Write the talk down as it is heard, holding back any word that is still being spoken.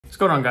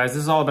going on, guys?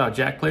 This is all about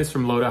jack plates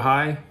from low to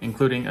high,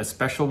 including a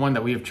special one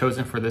that we have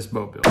chosen for this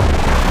boat build.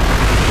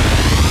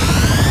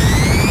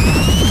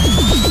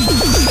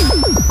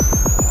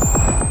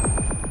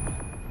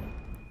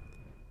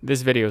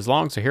 This video is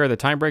long, so here are the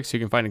time breaks so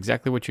you can find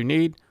exactly what you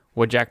need,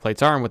 what jack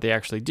plates are and what they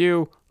actually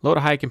do, low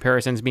to high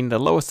comparisons, meaning the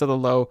lowest of the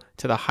low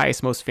to the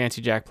highest, most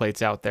fancy jack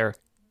plates out there,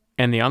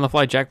 and the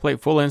on-the-fly jack plate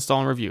full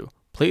install and review.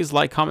 Please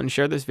like, comment, and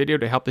share this video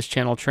to help this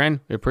channel trend.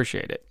 We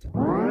appreciate it.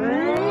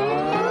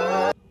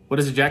 What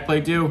does a jack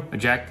plate do? A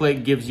jack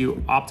plate gives you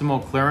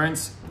optimal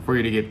clearance for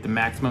you to get the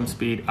maximum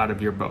speed out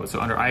of your boat. So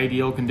under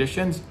ideal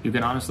conditions, you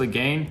can honestly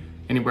gain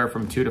anywhere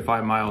from 2 to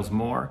 5 miles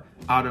more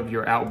out of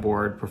your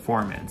outboard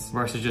performance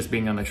versus just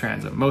being on the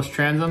transom. Most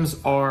transoms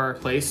are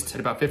placed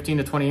at about 15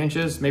 to 20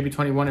 inches, maybe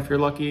 21 if you're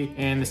lucky,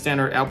 and the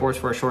standard outboards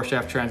for a short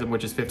shaft transom,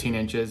 which is 15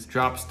 inches,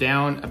 drops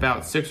down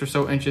about 6 or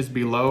so inches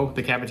below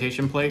the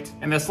cavitation plate.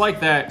 And that's like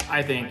that,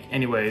 I think,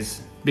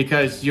 anyways,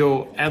 because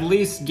you'll at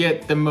least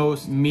get the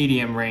most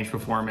medium range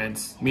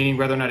performance, meaning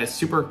whether or not it's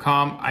super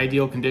calm,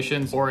 ideal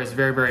conditions, or it's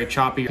very, very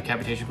choppy, your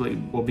cavitation plate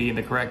will be in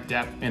the correct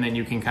depth, and then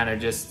you can kind of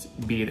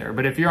just be there.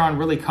 But if you're on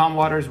really calm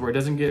waters where it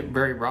doesn't get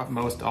very rough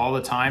most all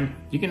the time,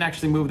 you can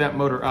actually move that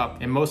motor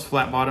up. In most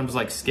flat bottoms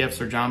like skiffs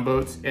or john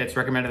boats, it's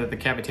recommended that the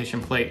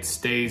cavitation plate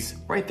stays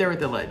right there at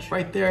the ledge,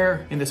 right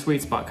there in the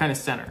sweet spot, kind of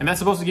center. And that's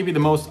supposed to give you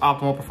the most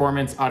optimal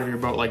performance out of your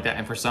boat like that.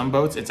 And for some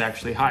boats, it's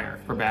actually higher.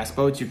 For bass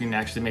boats, you can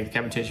actually make the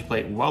cavitation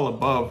plate well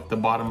above the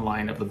bottom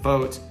line of the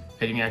boat,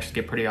 and you can actually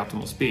get pretty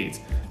optimal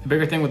speeds. The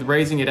bigger thing with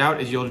raising it out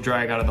is you'll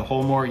drag out of the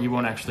hole more. You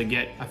won't actually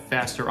get a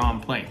faster on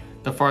plane.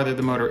 The farther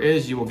the motor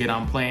is, you will get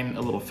on plane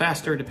a little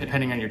faster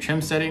depending on your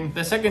trim setting.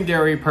 The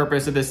secondary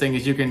purpose of this thing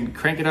is you can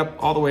crank it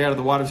up all the way out of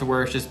the water to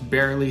where it's just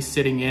barely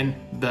sitting in,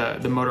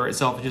 the motor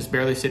itself is just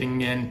barely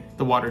sitting in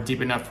the water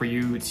deep enough for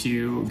you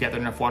to gather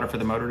enough water for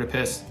the motor to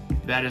piss.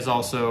 That is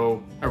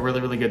also a really,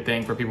 really good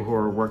thing for people who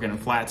are working in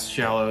flats,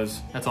 shallows.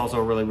 That's also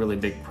a really, really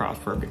big prop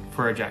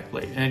for a jack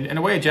plate. And in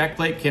a way, a jack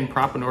plate can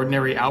prop an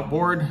ordinary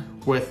outboard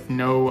with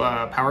no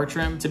power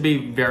trim to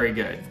be very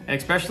good. And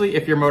especially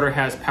if your motor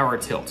has power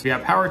tilt. If you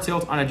have power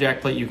tilt on a jack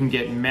plate, you can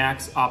get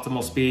max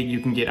optimal speed. You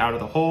can get out of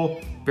the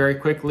hole very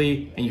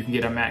quickly, and you can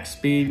get a max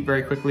speed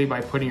very quickly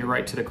by putting it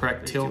right to the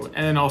correct tilt,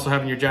 and then also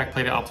having your jack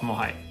plate at optimal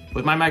height.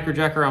 With my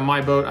microjacker on my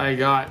boat, I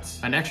got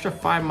an extra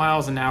 5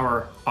 miles an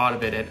hour out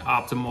of it at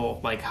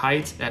optimal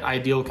height, at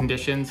ideal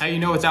conditions. How you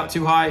know it's out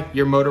too high?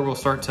 Your motor will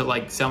start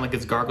to sound like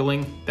it's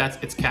gargling.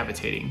 It's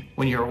cavitating.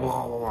 When you hear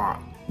wah, wah, wah,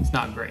 it's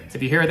not great.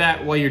 If you hear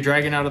that while you're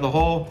dragging out of the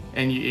hole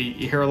and you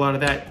hear a lot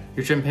of that,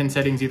 your trim pin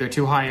setting's either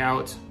too high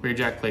out or your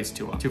jack plate's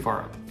too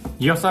far up.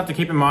 You also have to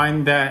keep in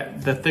mind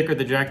that the thicker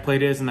the jack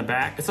plate is in the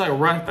back, it's like a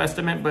rough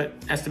estimate, but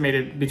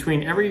estimated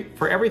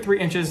for every 3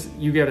 inches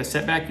you get a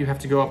setback, you have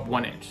to go up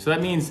 1 inch. So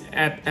that means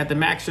at the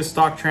max just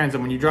stock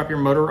transom, when you drop your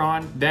motor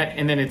on that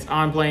and then it's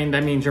on plane,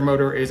 that means your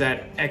motor is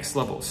at X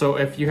level. So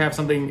if you have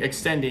something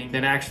extending,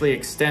 then it actually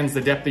extends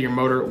the depth of your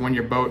motor when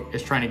your boat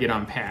is trying to get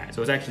on pad.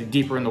 So it's actually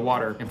deeper in the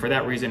water, and for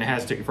that reason it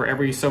has to, for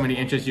every so many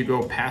inches you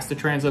go past the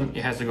transom,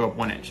 it has to go up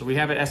 1 inch. So we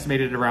have it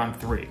estimated around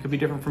 3. Could be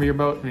different from your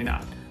boat, maybe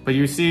not. But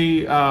you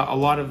see a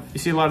lot of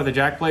the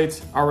jack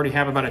plates already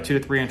have about a 2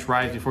 to 3 inch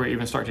rise before you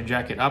even start to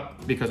jack it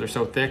up because they're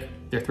so thick.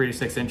 They're 3 to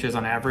 6 inches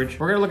on average.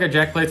 We're gonna look at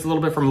jack plates a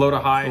little bit from low to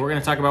high. We're gonna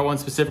talk about one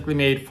specifically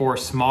made for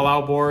small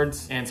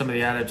outboards and some of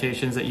the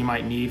adaptations that you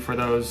might need for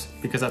those,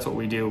 because that's what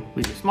we do.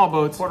 We do small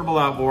boats, portable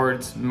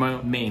outboards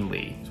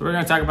mainly. So we're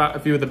gonna talk about a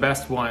few of the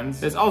best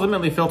ones. This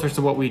ultimately filters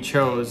to what we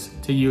chose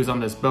to use on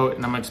this boat,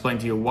 and I'm gonna explain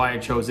to you why I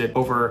chose it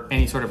over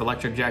any sort of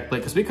electric jack plate,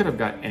 because we could have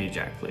got any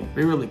jack plate.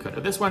 We really could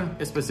have. This one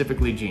is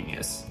specifically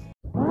genius.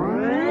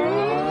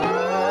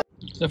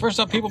 So first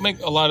up, people make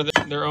a lot of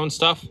their own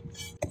stuff.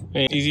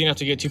 It's easy enough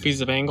to get 2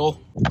 pieces of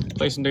angle,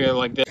 place them together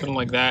like this, put them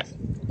like that,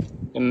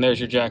 and there's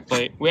your jack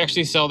plate. We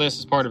actually sell this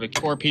as part of it,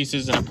 4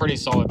 pieces and a pretty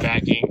solid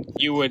backing.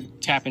 You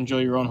would tap and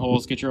drill your own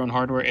holes, get your own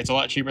hardware. It's a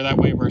lot cheaper that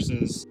way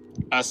versus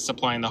us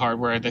supplying the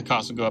hardware. The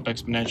cost will go up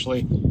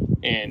exponentially.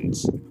 And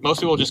most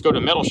people just go to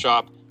a metal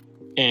shop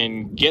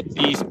and get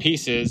these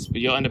pieces,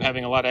 but you'll end up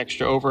having a lot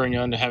extra over, and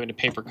you'll end up having to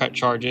pay for cut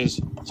charges.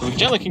 So we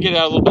generally can get it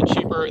out a little bit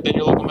cheaper than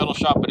your local metal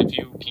shop, but if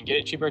you can get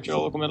it cheaper at your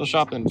local metal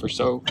shop, then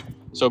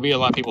so be it. A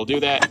lot of people do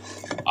that.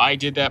 I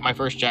did that. My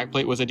first jack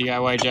plate was a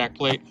DIY jack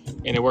plate,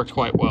 and it worked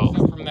quite well.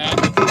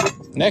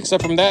 Next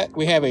up from that,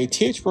 we have a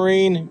TH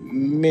Marine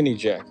mini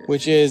jacker,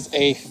 which is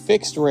a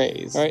fixed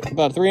raise. All right,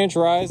 about a 3 inch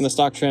rise in the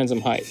stock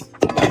transom height,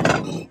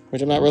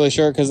 which I'm not really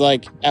sure, because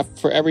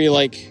for every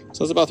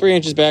so it's about 3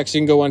 inches back, so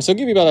you can go one. So it'll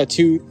give you about a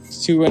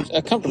 2 inch,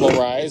 a comfortable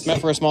rise. Meant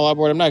for a small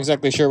outboard. I'm not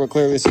exactly sure, but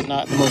clearly this is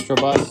not the most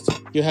robust.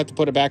 You'll have to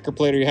put a backer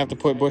plate, or you have to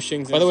put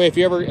bushings. By the way, if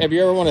you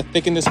ever want to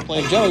thicken this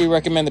plate, generally we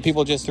recommend that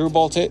people just through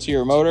bolt it to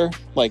your motor,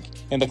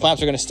 and the clamps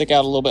are going to stick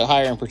out a little bit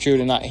higher and protrude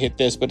and not hit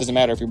this, but it doesn't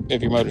matter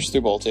if your motor's through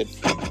bolted.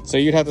 So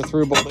you'd have to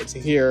through bolt it to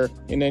here,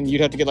 and then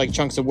you'd have to get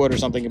chunks of wood or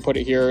something and put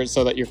it here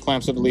so that your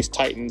clamps would at least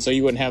tighten, so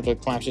you wouldn't have the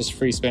clamps just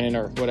free spinning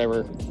or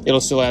whatever.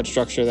 It'll still add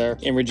structure there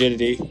and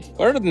rigidity.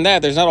 But other than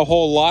that, there's not a a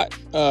whole lot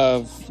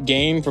of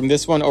gain from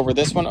this one over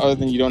this one, other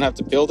than you don't have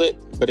to build it.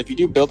 But if you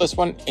do build this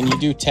one and you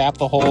do tap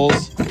the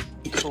holes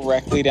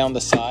correctly down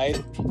the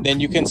side, then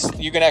you can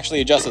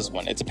actually adjust this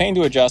one. It's a pain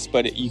to adjust,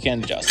 but you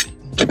can adjust.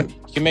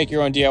 You can make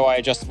your own DIY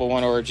adjustable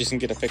one, or just can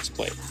get a fixed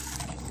plate.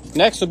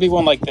 Next would be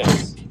one like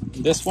this.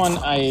 This one,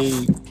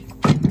 I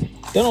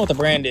don't know what the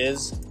brand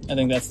is. I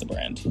think that's the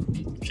brand.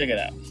 Check it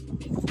out.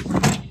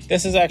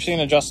 This is actually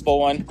an adjustable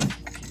one.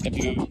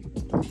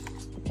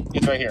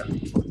 It's right here.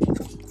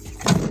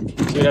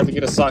 So you'd have to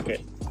get a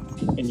socket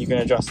and you can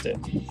adjust it,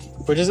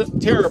 which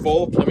isn't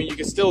terrible. I mean, you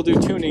can still do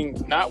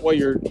tuning, not while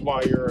you're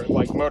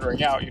like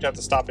motoring out. You'd have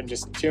to stop and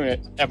just tune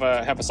it. Have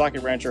a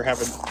socket wrencher,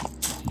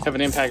 have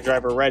an impact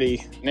driver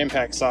ready, an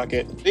impact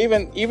socket.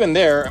 Even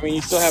there, I mean,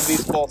 you still have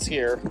these bolts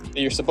here that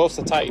you're supposed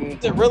to tighten.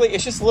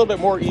 It's just a little bit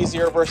more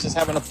easier versus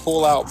having to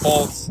pull out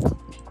bolts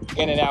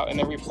in and out and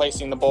then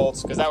replacing the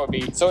bolts, because that would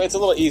be, so it's a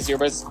little easier,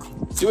 but it's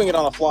doing it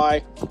on the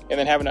fly and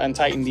then having to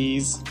untighten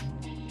these,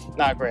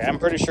 not great. I'm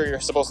pretty sure you're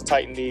supposed to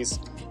tighten these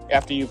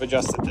after you've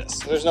adjusted this.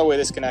 So there's no way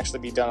this can actually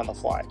be done on the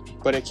fly,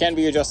 but it can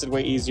be adjusted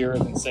way easier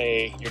than,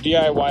 say, your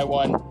DIY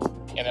one.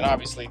 And then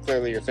obviously,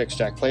 clearly your fixed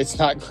jack plate's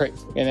not great.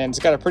 And then it's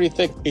got a pretty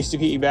thick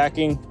H2PE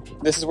backing.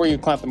 This is where you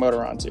clamp the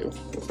motor onto.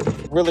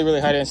 Really, really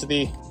high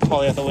density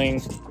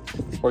polyethylene,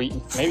 or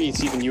maybe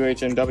it's even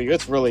UHMW.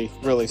 It's really,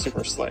 really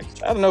super slick.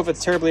 I don't know if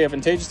it's terribly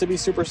advantageous to be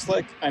super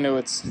slick. I know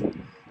it's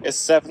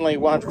definitely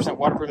 100%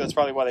 waterproof. That's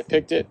probably why they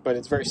picked it, but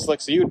it's very slick.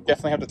 So you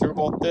definitely have to through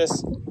bolt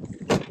this,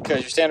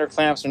 because your standard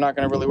clamps are not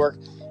going to really work.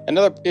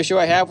 Another issue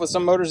I have with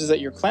some motors is that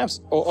your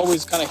clamps will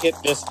always kind of hit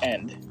this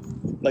end.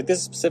 Like, this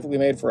is specifically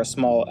made for a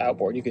small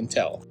outboard, you can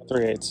tell.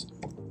 3/8.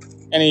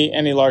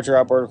 Any larger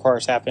outboard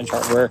requires 1/2-inch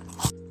hardware.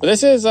 But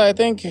this is, I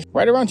think,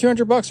 right around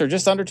 200 bucks or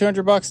just under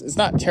 200 bucks. It's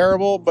not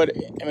terrible, but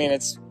I mean,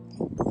 it's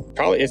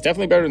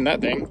definitely better than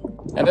that thing.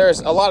 And there's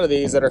a lot of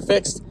these that are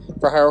fixed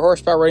for higher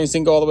horsepower ratings. They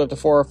can go all the way up to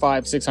 400 or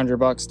 500, 600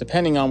 bucks,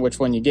 depending on which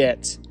one you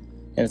get.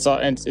 And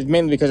it's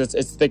mainly because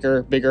it's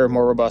thicker, bigger,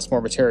 more robust,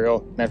 more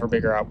material, meant for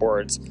bigger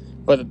outboards.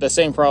 But the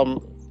same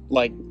problem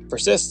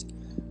persists,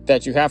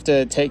 that you have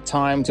to take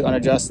time to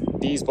unadjust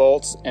these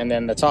bolts and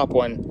then the top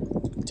one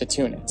to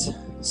tune it.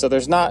 So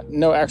there's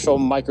no actual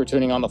micro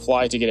tuning on the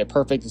fly to get it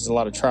perfect. It's a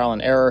lot of trial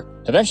and error.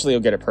 Eventually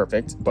you'll get it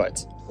perfect,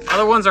 but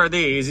other ones are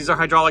these. These are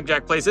hydraulic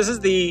jack plates. This is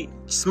the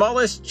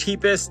smallest,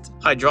 cheapest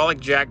hydraulic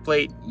jack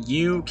plate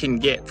you can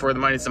get for the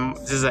money.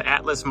 This is an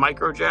Atlas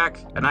micro jack,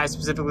 and I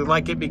specifically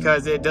like it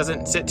because it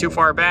doesn't sit too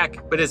far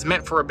back, but it's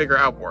meant for a bigger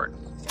outboard.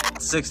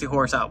 60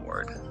 horse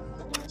outboard.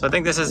 So I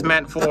think this is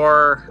meant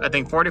for,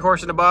 40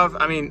 horse and above.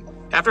 I mean,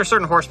 after a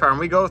certain horsepower, and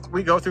we go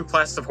through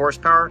classes of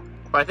horsepower,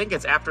 but I think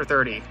it's after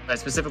 30,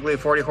 specifically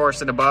 40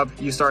 horse and above,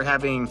 you start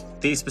having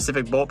these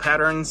specific bolt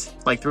patterns,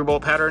 like through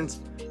bolt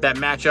patterns, that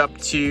match up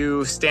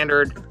to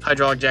standard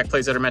hydraulic jack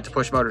plates that are meant to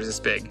push motors this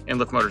big and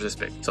lift motors this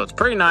big. So it's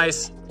pretty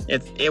nice.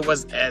 It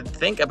was, I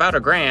think, about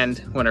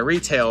 $1,000 when I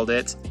retailed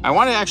it. I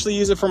want to actually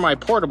use it for my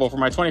portable, for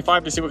my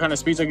 25, to see what kind of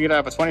speeds I can get out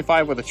of a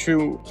 25 with a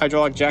true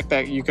hydraulic jack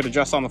that you could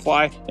adjust on the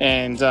fly.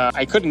 And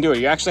I couldn't do it.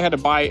 You actually had to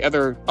buy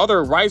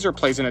other riser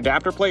plates and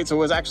adapter plates. So it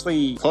was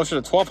actually closer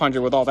to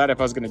 1,200 with all that if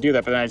I was going to do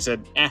that. But then I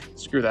said,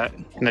 screw that.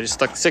 And I just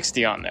stuck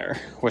 60 on there,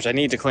 which I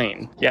need to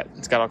clean. Yeah,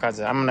 it's got all kinds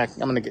of, I'm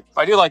gonna get,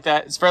 I do like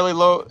that. It's fairly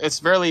low. It's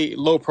fairly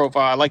low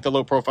profile. I like the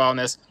low profile in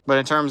this, but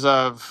in terms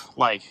of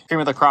like cream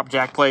of the crop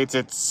jack plates,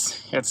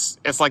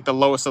 it's like the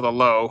lowest of the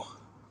low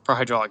for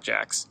hydraulic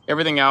jacks.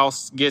 Everything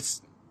else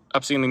gets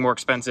obscenely more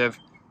expensive,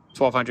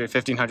 $1,200,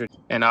 $1,500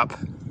 and up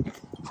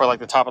for like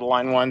the top of the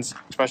line ones,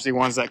 especially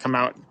ones that come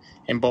out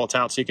and bolt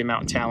out so you can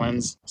mount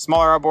talons.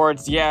 Smaller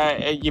outboards,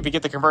 yeah, you could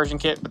get the conversion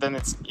kit, but then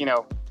it's,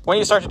 when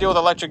you start to deal with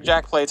electric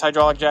jack plates,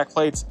 hydraulic jack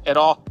plates at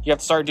all, you have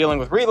to start dealing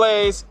with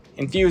relays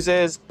and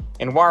fuses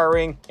and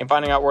wiring and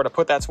finding out where to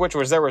put that switch,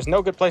 which there was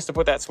no good place to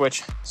put that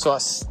switch. So I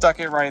stuck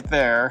it right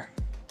there.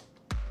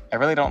 I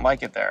really don't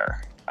like it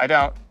there. I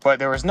don't, but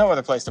there was no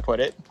other place to put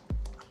it.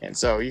 And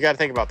so you got to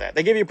think about that.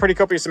 They give you a pretty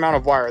copious amount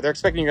of wire. They're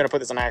expecting you're going to put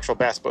this on an actual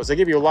bass boat. So they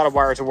give you a lot of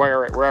wire to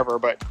wire it wherever,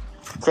 but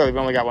clearly we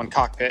only got one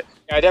cockpit.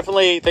 I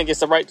definitely think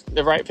it's the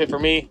right fit for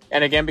me.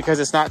 And again, because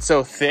it's not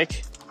so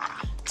thick,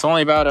 it's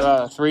only about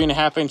a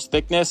 3.5-inch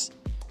thickness.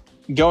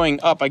 Going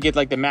up, I get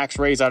like the max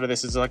raise out of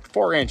this is like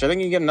 4-inch. I think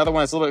you can get another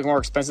one that's a little bit more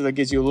expensive that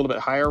gives you a little bit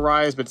higher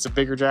rise, but it's a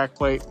bigger jack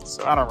plate.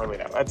 So I don't really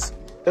know.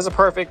 There's a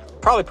probably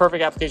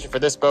perfect application for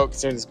this boat,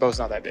 considering this boat's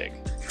not that big.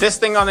 This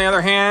thing, on the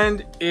other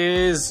hand,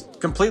 is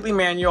completely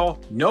manual,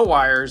 no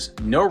wires,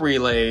 no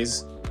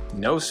relays,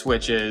 no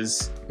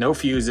switches, no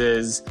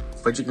fuses,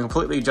 but you can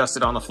completely adjust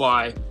it on the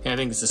fly. And I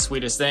think it's the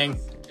sweetest thing.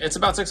 It's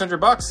about 600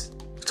 bucks.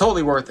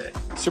 Totally worth it.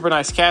 Super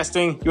nice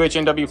casting,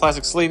 UHMW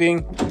plastic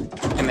sleeving,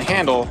 and the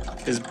handle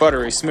is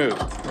buttery smooth.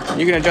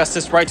 You can adjust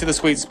this right to the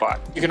sweet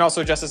spot. You can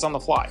also adjust this on the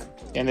fly.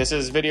 And this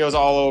is videos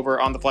all over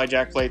on the fly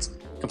jack plates.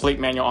 complete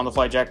manual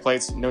on-the-fly jack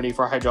plates, no need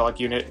for a hydraulic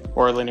unit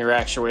or a linear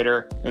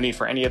actuator, no need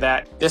for any of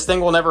that. This thing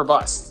will never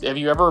bust. Have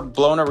you ever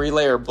blown a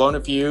relay or blown a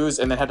fuse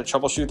and then had to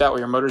troubleshoot that where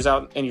your motor's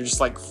out and you're just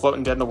like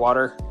floating dead in the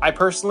water? I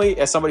personally,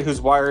 as somebody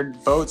who's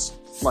wired boats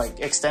like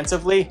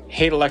extensively,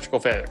 hate electrical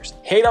failures.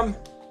 Hate them,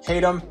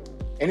 hate them.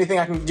 Anything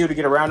I can do to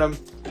get around them,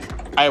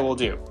 I will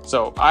do.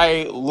 So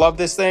I love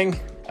this thing.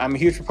 I'm a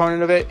huge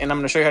proponent of it, and I'm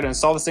gonna show you how to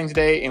install this thing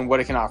today and what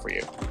it can offer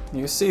you.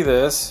 You see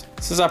this.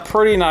 This is a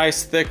pretty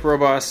nice, thick,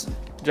 robust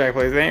jack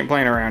plate. They ain't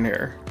playing around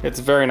here. It's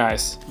very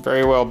nice,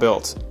 very well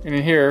built. And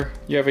in here,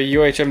 you have a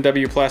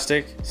UHMW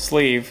plastic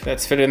sleeve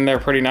that's fitted in there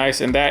pretty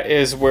nice, and that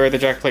is where the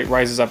jack plate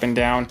rises up and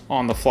down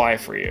on the fly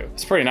for you.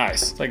 It's pretty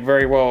nice. It's like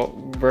very well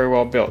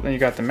built. Then you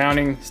got the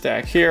mounting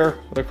stack here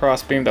with a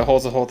cross beam that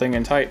holds the whole thing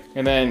in tight,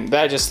 and then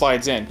that just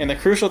slides in. And the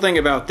crucial thing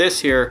about this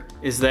here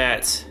is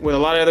that with a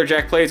lot of other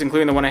jack plates,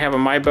 including the one I have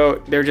on my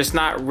boat, they're just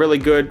not really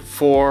good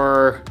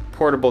for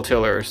portable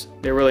tillers.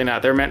 They're really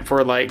not. They're meant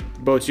for like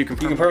boats you can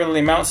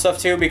permanently mount stuff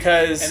to,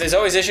 because and there's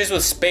always issues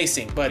with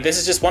spacing, but this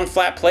is just one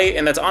flat plate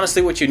and that's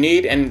honestly what you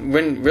need. And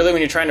when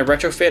you're trying to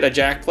retrofit a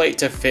jack plate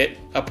to fit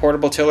a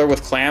portable tiller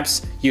with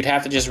clamps, you'd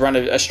have to just run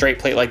a straight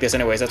plate like this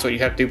anyways. That's what you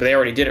have to do, but they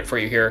already did it for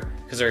you here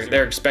because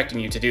they're expecting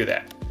you to do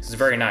that. This is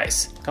very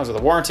nice. Comes with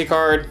a warranty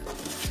card,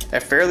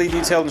 a fairly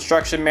detailed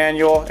instruction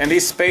manual, and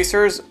these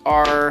spacers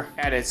are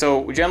added.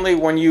 So generally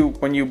when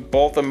you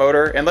bolt the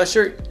motor, unless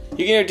you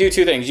can either do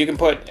two things. You can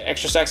put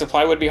extra stacks of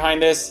plywood behind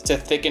this to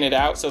thicken it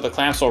out so the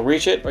clamps will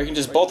reach it, or you can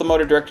just bolt the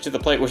motor directly to the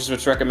plate, which is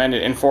what's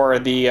recommended. And for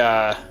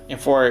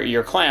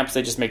your clamps,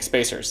 they just make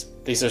spacers.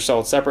 These are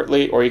sold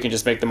separately, or you can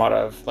just make them out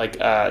of like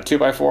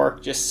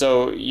 2x4, just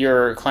so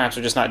your clamps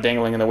are just not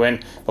dangling in the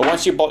wind. But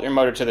once you bolt your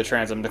motor to the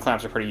transom, the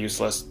clamps are pretty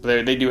useless.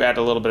 They do add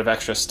a little bit of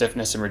extra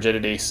stiffness and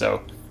rigidity,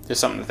 so just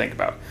something to think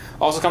about.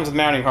 Also comes with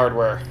mounting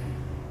hardware.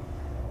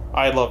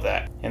 I love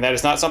that. And that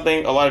is not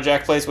something a lot of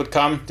jack plates would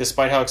come,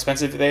 despite how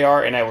expensive they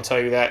are, and I will tell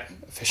you that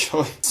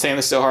officially.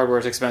 Stainless steel hardware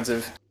is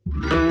expensive.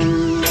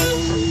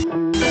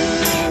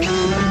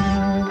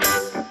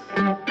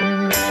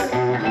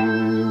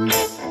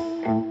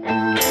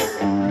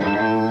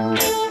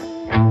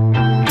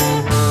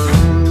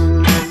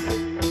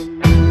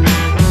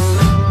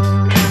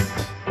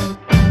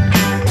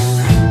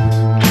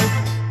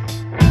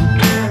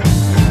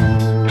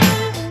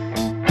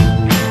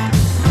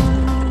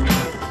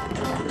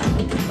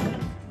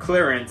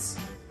 Clearance.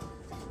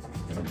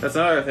 That's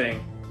another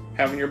thing.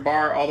 Having your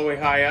bar all the way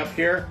high up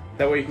here,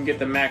 that way you can get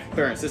the max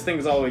clearance. This thing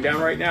is all the way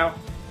down right now,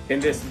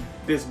 and this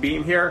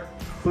beam here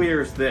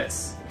clears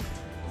this.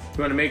 You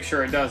want to make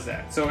sure it does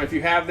that. So if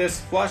you have this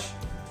flush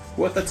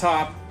with the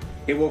top,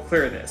 it will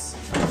clear this.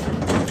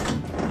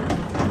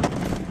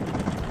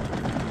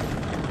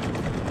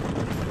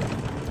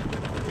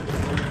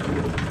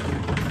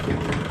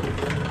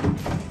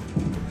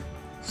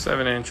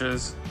 Seven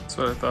inches, that's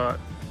what I thought.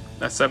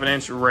 That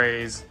 7-inch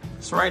raise.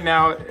 So right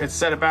now it's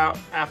set about,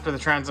 after the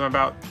transom,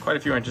 about quite a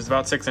few inches,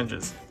 about 6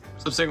 inches.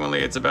 Subsequently,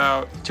 it's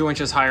about 2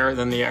 inches higher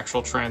than the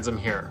actual transom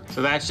here.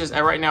 So that's just,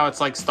 right now it's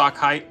like stock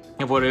height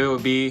of what it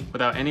would be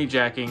without any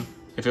jacking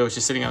if it was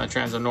just sitting on the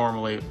transom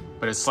normally,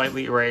 but it's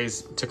slightly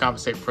raised to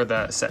compensate for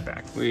the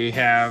setback. We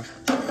have,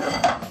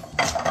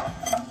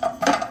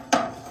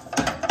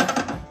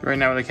 right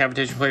now the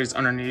cavitation plate is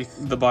underneath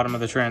the bottom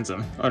of the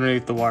transom,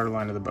 underneath the water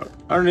line of the boat,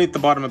 underneath the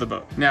bottom of the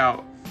boat.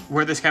 Now,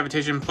 where this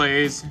cavitation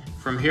plays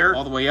from here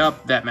all the way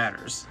up, that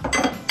matters.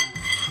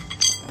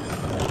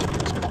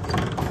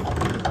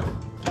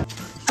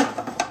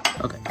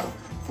 Okay.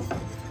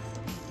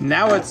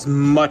 Now it's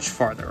much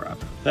farther up.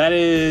 That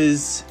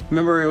is,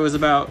 remember it was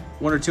about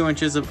 1 or 2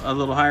 inches a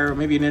little higher,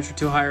 maybe an inch or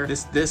two higher.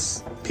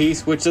 This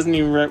piece, which doesn't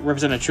even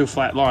represent a true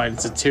flat line,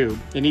 it's a tube.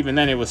 And even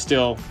then it was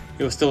still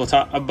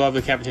above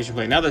the cavitation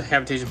plate. Now the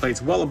cavitation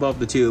plate's well above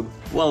the tube,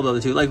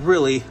 like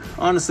really,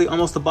 honestly,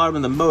 almost the bottom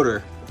of the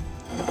motor.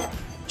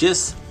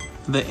 Just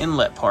the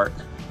inlet part.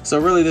 So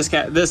really this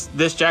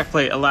jack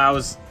plate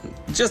allows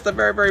just the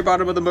very, very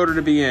bottom of the motor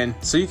to be in.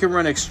 So you can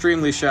run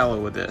extremely shallow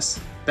with this.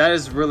 That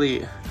is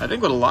really, I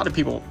think, what a lot of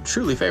people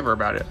truly favor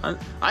about it.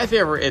 I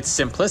favor its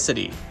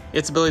simplicity,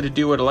 its ability to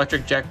do what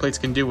electric jack plates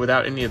can do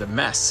without any of the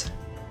mess.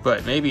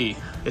 But maybe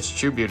its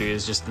true beauty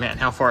is just, man,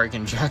 how far it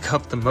can jack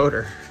up the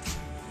motor.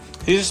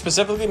 These are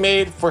specifically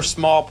made for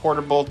small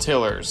portable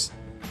tillers.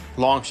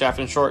 Long shaft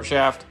and short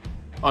shaft,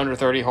 under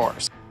 30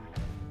 horse.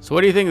 So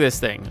what do you think of this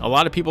thing? A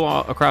lot of people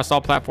across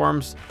all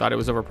platforms thought it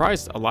was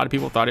overpriced. A lot of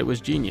people thought it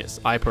was genius.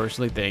 I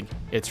personally think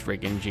it's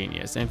freaking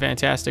genius and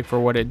fantastic for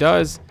what it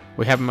does.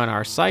 We have them on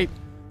our site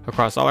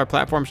across all our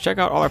platforms. Check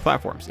out all our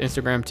platforms: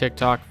 Instagram,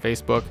 TikTok,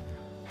 Facebook.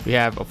 We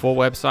have a full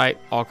website,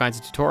 all kinds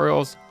of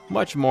tutorials,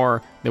 much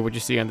more than what you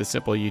see on the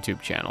simple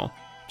YouTube channel.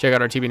 Check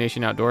out our TV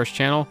Nation Outdoors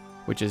channel,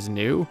 which is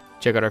new.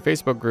 Check out our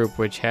Facebook group,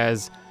 which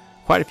has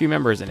quite a few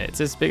members in it. It's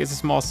as big as a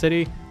small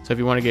city, so if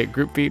you want to get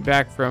group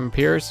feedback from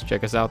peers,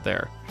 check us out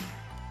there.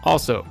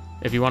 Also,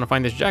 if you want to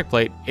find this jack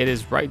plate, it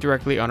is right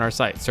directly on our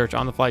site. Search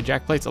On The Fly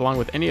jack plates along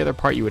with any other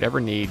part you would ever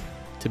need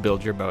to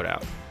build your boat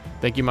out.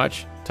 Thank you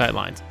much. Tight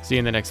lines. See you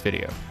in the next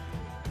video.